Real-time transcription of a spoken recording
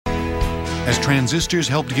As transistors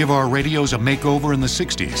helped give our radios a makeover in the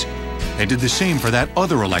 60s, they did the same for that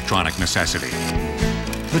other electronic necessity,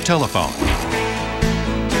 the telephone.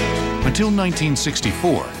 Until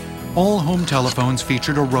 1964, all home telephones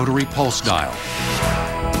featured a rotary pulse dial,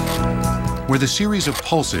 where the series of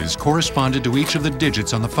pulses corresponded to each of the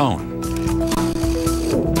digits on the phone.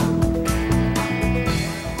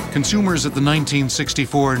 Consumers at the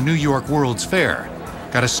 1964 New York World's Fair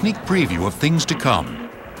got a sneak preview of things to come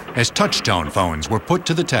as touch-tone phones were put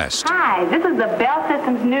to the test. Hi, this is the Bell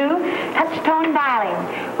System's new touch-tone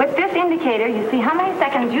dialing. With this indicator, you see how many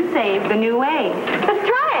seconds you saved the new way. Let's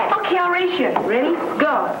try it. Okay, I'll race you. Ready?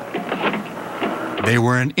 Go. They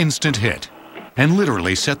were an instant hit and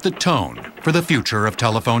literally set the tone for the future of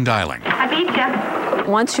telephone dialing. I beat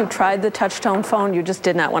you. Once you tried the touch-tone phone, you just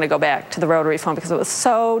did not want to go back to the rotary phone because it was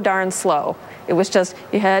so darn slow. It was just,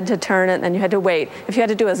 you had to turn it and then you had to wait. If you had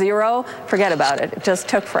to do a 0, forget about it. It just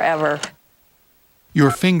took forever.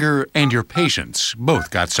 Your finger and your patience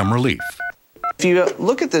both got some relief. If you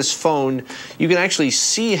look at this phone, you can actually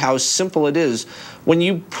see how simple it is. When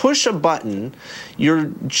you push a button, you're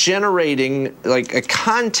generating like a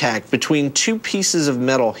contact between two pieces of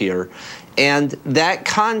metal here, and that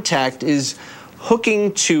contact is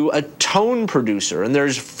hooking to a tone producer, and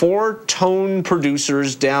there's 4 tone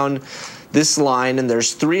producers down this line, and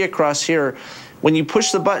there's 3 across here. When you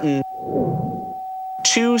push the button,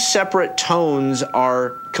 2 separate tones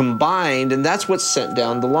are combined, and that's what's sent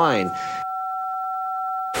down the line.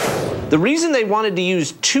 The reason they wanted to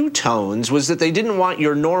use 2 tones was that they didn't want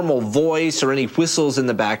your normal voice or any whistles in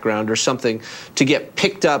the background or something to get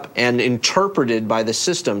picked up and interpreted by the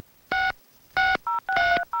system.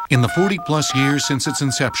 In the 40-plus years since its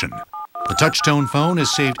inception, the touch-tone phone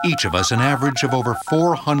has saved each of us an average of over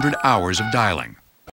 400 hours of dialing.